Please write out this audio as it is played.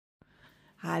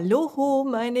Hallo,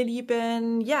 meine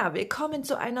Lieben. Ja, willkommen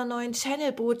zu einer neuen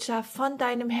Channel-Botschaft von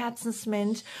deinem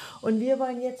Herzensmensch. Und wir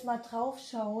wollen jetzt mal drauf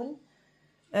schauen,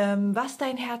 was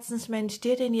dein Herzensmensch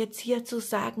dir denn jetzt hier zu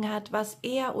sagen hat, was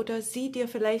er oder sie dir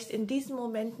vielleicht in diesem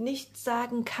Moment nicht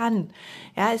sagen kann.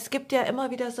 Ja, es gibt ja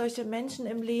immer wieder solche Menschen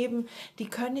im Leben, die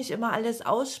können nicht immer alles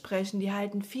aussprechen, die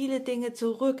halten viele Dinge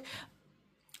zurück,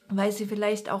 weil sie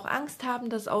vielleicht auch Angst haben,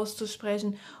 das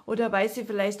auszusprechen oder weil sie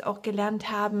vielleicht auch gelernt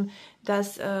haben,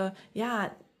 das ja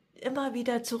immer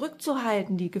wieder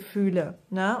zurückzuhalten, die Gefühle.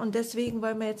 Ne? Und deswegen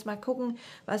wollen wir jetzt mal gucken,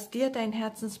 was dir dein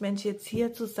Herzensmensch jetzt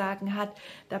hier zu sagen hat.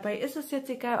 Dabei ist es jetzt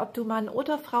egal, ob du Mann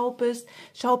oder Frau bist.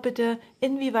 Schau bitte,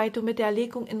 inwieweit du mit der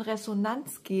Legung in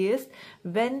Resonanz gehst.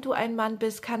 Wenn du ein Mann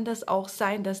bist, kann das auch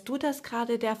sein, dass du das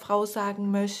gerade der Frau sagen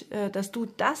möchtest, dass du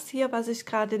das hier, was ich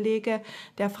gerade lege,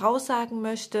 der Frau sagen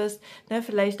möchtest, ne?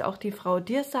 Vielleicht auch die Frau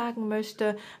dir sagen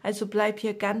möchte. Also bleib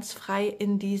hier ganz frei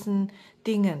in diesen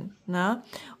Dingen. Ne?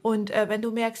 Und wenn du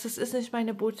merkst, es ist nicht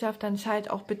meine Botschaft, dann schalt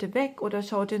auch bitte weg oder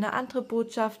schau dir eine andere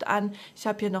Botschaft an. Ich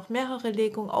habe hier noch mehrere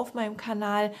Legungen auf meinem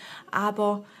Kanal,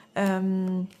 aber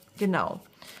genau.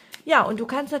 Ja, und du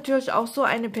kannst natürlich auch so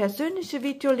eine persönliche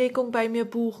Videolegung bei mir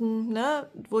buchen, ne?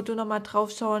 Wo du nochmal drauf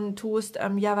schauen tust,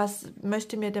 ja, was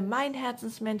möchte mir denn mein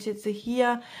Herzensmensch jetzt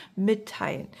hier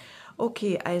mitteilen?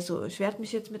 Okay, also ich werde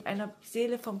mich jetzt mit einer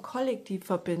Seele vom Kollektiv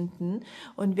verbinden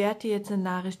und werde dir jetzt eine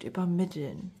Nachricht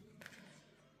übermitteln.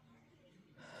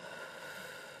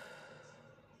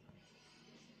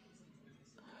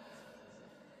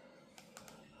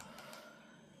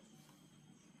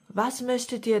 Was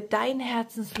möchte dir dein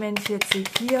Herzensmensch jetzt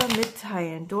hier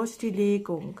mitteilen durch die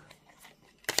Legung?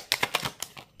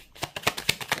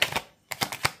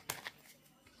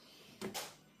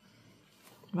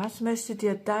 Was möchte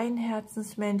dir dein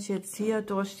Herzensmensch jetzt hier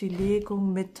durch die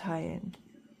Legung mitteilen?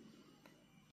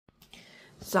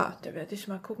 So, da werde ich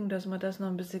mal gucken, dass wir das noch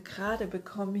ein bisschen gerade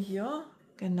bekommen hier.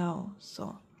 Genau,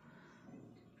 so.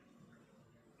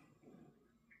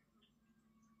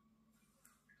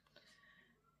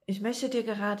 Ich möchte dir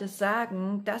gerade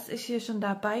sagen, dass ich hier schon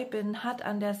dabei bin, hart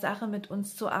an der Sache mit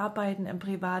uns zu arbeiten im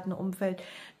privaten Umfeld,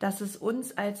 dass es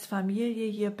uns als Familie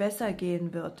hier besser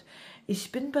gehen wird.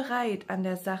 Ich bin bereit, an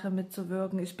der Sache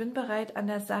mitzuwirken. Ich bin bereit, an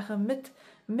der Sache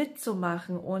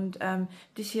mitzumachen und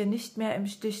dich hier nicht mehr im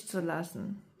Stich zu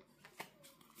lassen.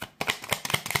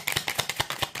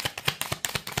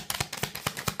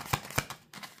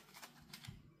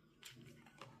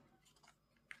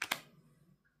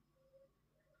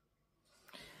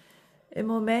 Im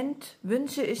Moment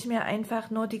wünsche ich mir einfach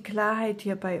nur die Klarheit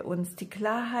hier bei uns, die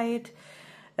Klarheit,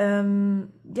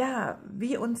 ja,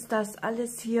 wie uns das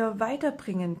alles hier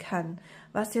weiterbringen kann,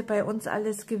 was hier bei uns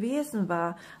alles gewesen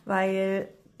war, weil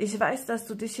ich weiß, dass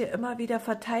du dich hier immer wieder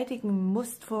verteidigen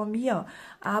musst vor mir,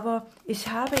 aber ich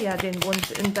habe ja den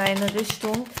Wunsch in deine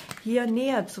Richtung, hier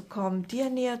näher zu kommen,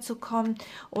 dir näher zu kommen,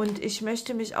 und ich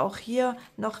möchte mich auch hier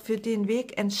noch für den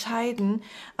Weg entscheiden,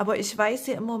 aber ich weiß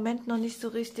hier im Moment noch nicht so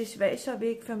richtig, welcher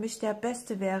Weg für mich der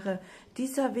beste wäre.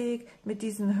 Dieser Weg mit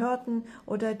diesen Hürden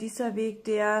oder dieser Weg,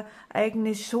 der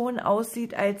eigentlich schon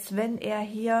aussieht, als wenn er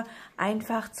hier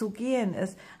einfach zu gehen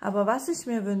ist. Aber was ich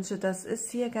mir wünsche, das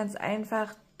ist hier ganz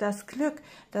einfach das Glück,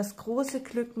 das große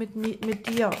Glück mit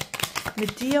dir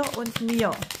und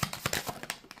mir.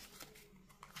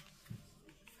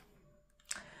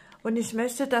 Und ich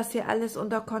möchte, dass hier alles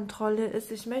unter Kontrolle ist.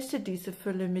 Ich möchte diese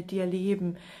Fülle mit dir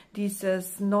leben,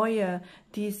 dieses Neue,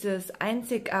 dieses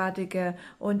Einzigartige.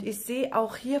 Und ich sehe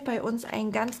auch hier bei uns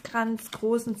einen ganz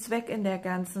großen Zweck in der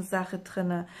ganzen Sache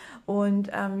drinne. Und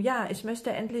ja, ich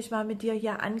möchte endlich mal mit dir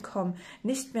hier ankommen.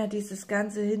 Nicht mehr dieses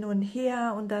ganze Hin und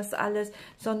Her und das alles,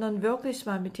 sondern wirklich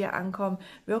mal mit dir ankommen.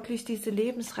 Wirklich diese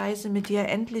Lebensreise mit dir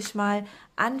endlich mal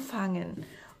anfangen.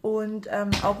 Und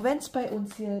auch wenn es bei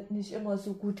uns hier nicht immer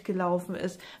so gut gelaufen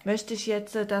ist, möchte ich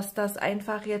jetzt, dass das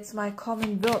einfach jetzt mal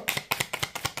kommen wird.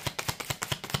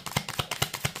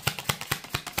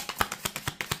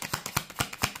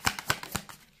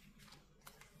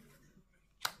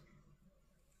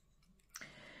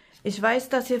 Ich weiß,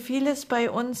 dass hier vieles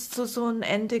bei uns zu so einem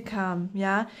Ende kam,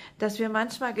 ja, dass wir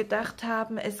manchmal gedacht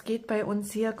haben, es geht bei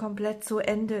uns hier komplett zu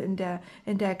Ende in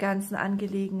der ganzen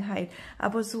Angelegenheit,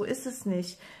 aber so ist es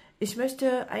nicht. Ich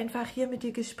möchte einfach hier mit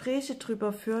dir Gespräche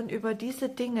drüber führen, über diese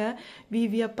Dinge,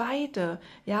 wie wir beide,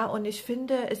 ja, und ich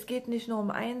finde, es geht nicht nur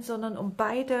um einen, sondern um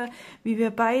beide, wie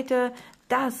wir beide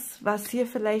das, was hier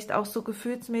vielleicht auch so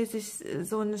gefühlsmäßig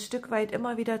so ein Stück weit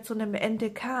immer wieder zu einem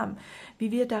Ende kam,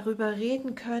 wie wir darüber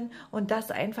reden können und das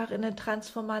einfach in eine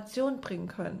Transformation bringen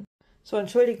können. So,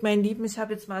 entschuldigt mein Lieben, ich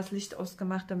habe jetzt mal das Licht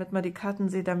ausgemacht, damit man die Karten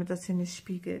sieht, damit das hier nicht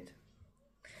spiegelt.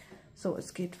 So,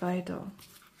 es geht weiter.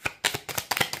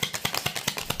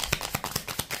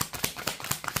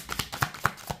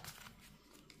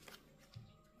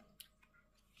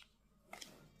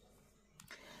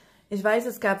 Ich weiß,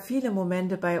 es gab viele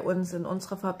Momente bei uns in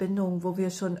unserer Verbindung, wo wir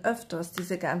schon öfters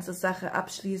diese ganze Sache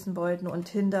abschließen wollten und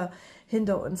hinter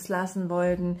uns lassen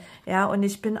wollten. Ja, und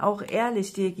ich bin auch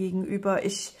ehrlich dir gegenüber.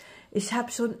 Ich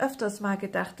habe schon öfters mal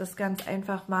gedacht, das ganz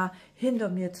einfach mal hinter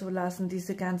mir zu lassen,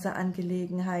 diese ganze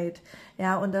Angelegenheit,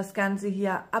 ja, und das Ganze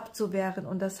hier abzuwehren.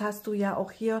 Und das hast du ja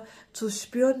auch hier zu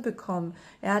spüren bekommen,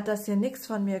 ja, dass hier nichts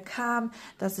von mir kam,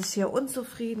 dass ich hier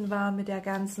unzufrieden war mit der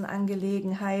ganzen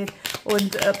Angelegenheit.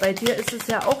 Und bei dir ist es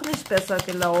ja auch nicht besser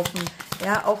gelaufen.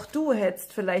 Ja, auch du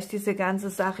hättest vielleicht diese ganze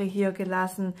Sache hier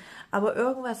gelassen. Aber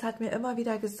irgendwas hat mir immer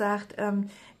wieder gesagt,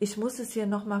 ich muss es hier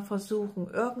nochmal versuchen.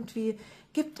 Irgendwie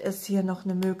gibt es hier noch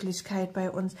eine Möglichkeit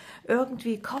bei uns.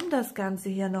 Irgendwie kommt das Ganze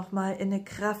hier nochmal in eine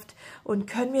Kraft und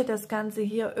können wir das Ganze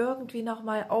hier irgendwie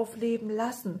nochmal aufleben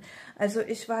lassen. Also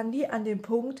ich war nie an dem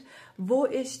Punkt, wo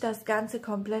ich das Ganze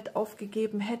komplett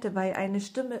aufgegeben hätte, weil eine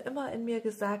Stimme immer in mir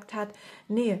gesagt hat,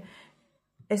 nee,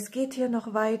 es geht hier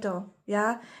noch weiter,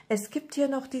 ja, es gibt hier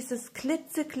noch dieses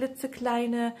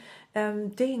klitzekleine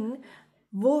Ding,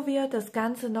 wo wir das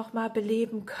Ganze nochmal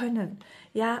beleben können.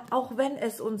 Ja, auch wenn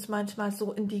es uns manchmal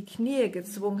so in die Knie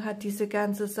gezwungen hat, diese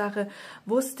ganze Sache,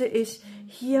 wusste ich,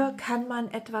 hier kann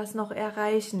man etwas noch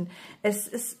erreichen. Es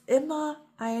ist immer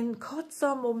ein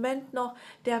kurzer Moment noch,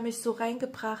 der mich so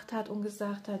reingebracht hat und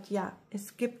gesagt hat, ja,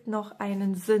 es gibt noch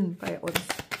einen Sinn bei uns.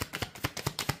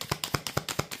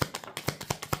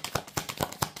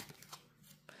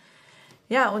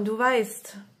 Ja, und du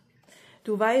weißt,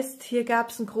 hier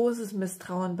gab es ein großes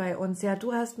Misstrauen bei uns. Ja,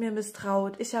 du hast mir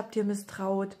misstraut, ich habe dir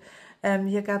misstraut.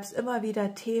 Hier gab es immer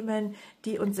wieder Themen,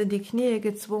 die uns in die Knie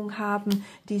gezwungen haben,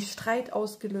 die Streit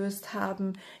ausgelöst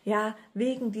haben. Ja,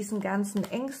 wegen diesen ganzen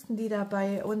Ängsten, die da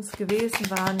bei uns gewesen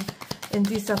waren in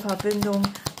dieser Verbindung.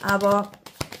 Aber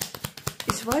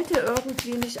ich wollte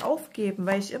irgendwie nicht aufgeben,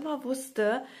 weil ich immer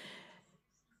wusste,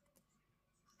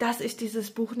 dass ich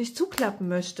dieses Buch nicht zuklappen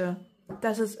möchte.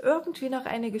 Dass es irgendwie noch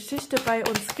eine Geschichte bei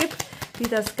uns gibt, die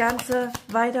das Ganze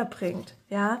weiterbringt,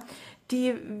 ja,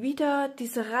 die wieder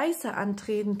diese Reise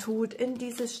antreten tut in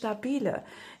dieses Stabile,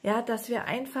 ja, dass wir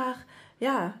einfach,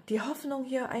 ja, die Hoffnung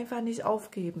hier einfach nicht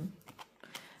aufgeben,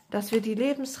 dass wir die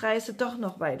Lebensreise doch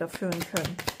noch weiterführen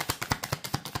können.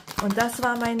 Und das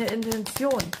war meine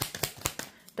Intention.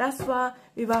 Das war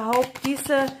überhaupt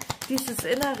dieses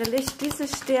innere Licht, diese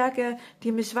Stärke,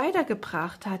 die mich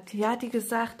weitergebracht hat, ja, die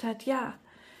gesagt hat, ja,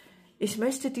 ich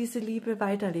möchte diese Liebe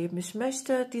weiterleben, ich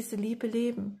möchte diese Liebe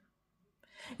leben,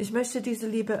 ich möchte diese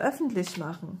Liebe öffentlich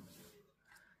machen.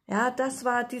 Ja, das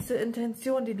war diese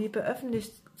Intention, die Liebe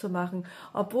öffentlich zu machen,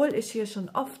 obwohl ich hier schon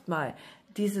oft mal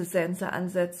diese Sense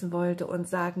ansetzen wollte und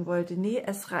sagen wollte, nee,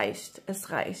 es reicht,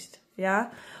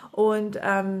 ja, und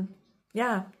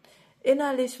ja,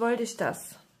 innerlich wollte ich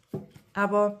das,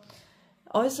 aber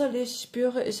äußerlich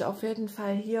spüre ich auf jeden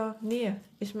Fall hier, nee,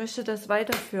 ich möchte das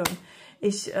weiterführen.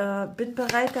 Ich bin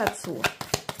bereit dazu.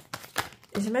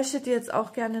 Ich möchte dir jetzt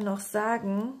auch gerne noch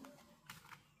sagen,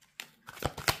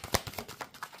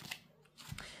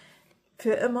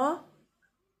 für immer,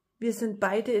 wir sind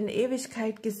beide in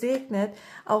Ewigkeit gesegnet,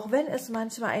 auch wenn es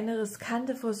manchmal eine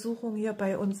riskante Versuchung hier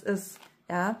bei uns ist,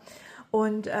 ja.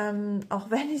 Und auch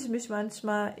wenn ich mich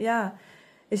manchmal, ja,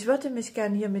 ich würde mich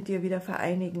gern hier mit dir wieder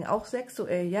vereinigen, auch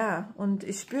sexuell, ja. Und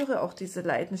ich spüre auch diese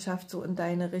Leidenschaft so in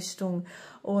deine Richtung.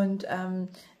 Und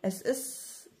es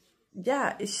ist,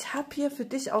 ja, ich habe hier für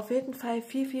dich auf jeden Fall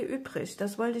viel übrig.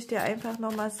 Das wollte ich dir einfach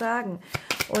nochmal sagen.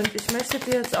 Und ich möchte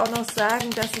dir jetzt auch noch sagen,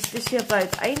 dass ich dich hier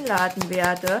bald einladen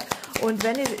werde. Und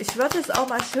wenn ich würde es auch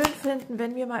mal schön finden,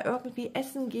 wenn wir mal irgendwie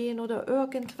essen gehen oder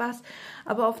irgendwas.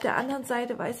 Aber auf der anderen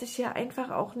Seite weiß ich hier einfach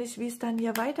auch nicht, wie es dann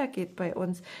hier weitergeht bei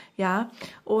uns. Ja,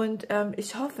 und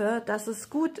ich hoffe, dass es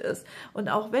gut ist. Und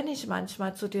auch wenn ich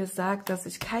manchmal zu dir sage, dass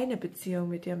ich keine Beziehung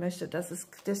mit dir möchte, dass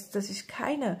ich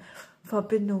keine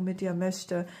Verbindung mit dir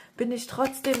möchte, bin ich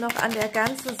trotzdem noch an der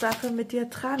ganzen Sache mit dir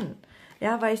dran.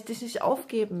 Ja, weil ich dich nicht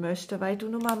aufgeben möchte, weil du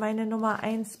nun mal meine Nummer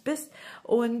 1 bist.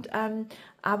 Und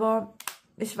aber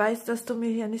ich weiß, dass du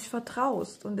mir hier nicht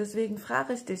vertraust. Und deswegen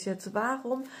frage ich dich jetzt,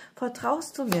 warum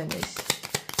vertraust du mir nicht?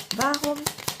 Warum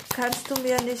kannst du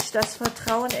mir nicht das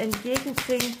Vertrauen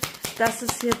entgegenbringen, dass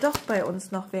es hier doch bei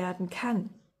uns noch werden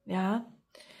kann? Ja,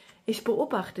 ich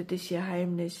beobachte dich hier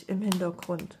heimlich im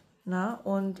Hintergrund. Na?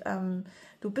 Und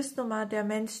du bist nun mal der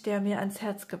Mensch, der mir ans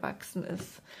Herz gewachsen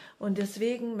ist. Und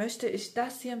deswegen möchte ich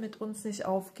das hier mit uns nicht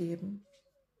aufgeben.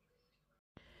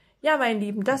 Ja, mein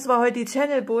Lieben, das war heute die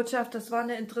Channel-Botschaft. Das war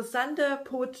eine interessante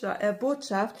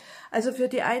Botschaft. Also für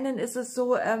die einen ist es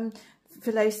so,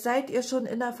 vielleicht seid ihr schon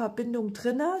in der Verbindung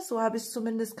drinne, so habe ich es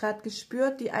zumindest gerade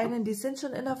gespürt. Die einen, die sind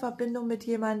schon in der Verbindung mit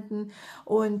jemandem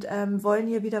und wollen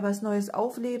hier wieder was Neues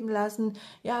aufleben lassen.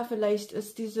 Ja, vielleicht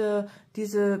ist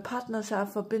diese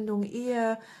Partnerschaft, Verbindung,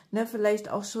 Ehe, ne,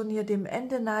 vielleicht auch schon hier dem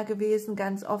Ende nah gewesen,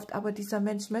 ganz oft. Aber dieser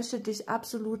Mensch möchte dich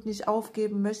absolut nicht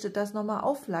aufgeben, möchte das nochmal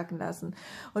aufflacken lassen.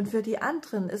 Und für die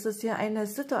anderen ist es hier eine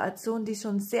Situation, die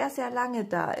schon sehr, sehr lange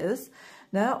da ist,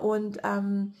 ne, und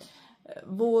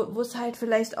wo es halt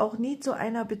vielleicht auch nie zu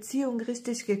einer Beziehung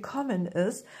richtig gekommen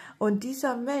ist. Und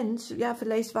dieser Mensch, ja,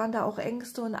 vielleicht waren da auch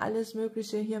Ängste und alles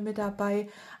Mögliche hier mit dabei,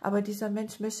 aber dieser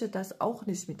Mensch möchte das auch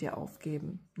nicht mit dir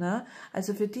aufgeben, ne?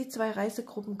 Also für die zwei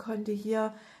Reisegruppen könnte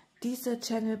hier diese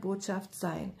Channel-Botschaft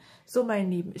sein. So, mein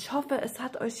Lieben, ich hoffe, es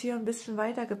hat euch hier ein bisschen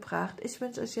weitergebracht. Ich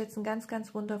wünsche euch jetzt einen ganz,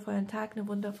 ganz wundervollen Tag, eine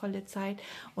wundervolle Zeit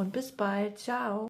und bis bald. Ciao.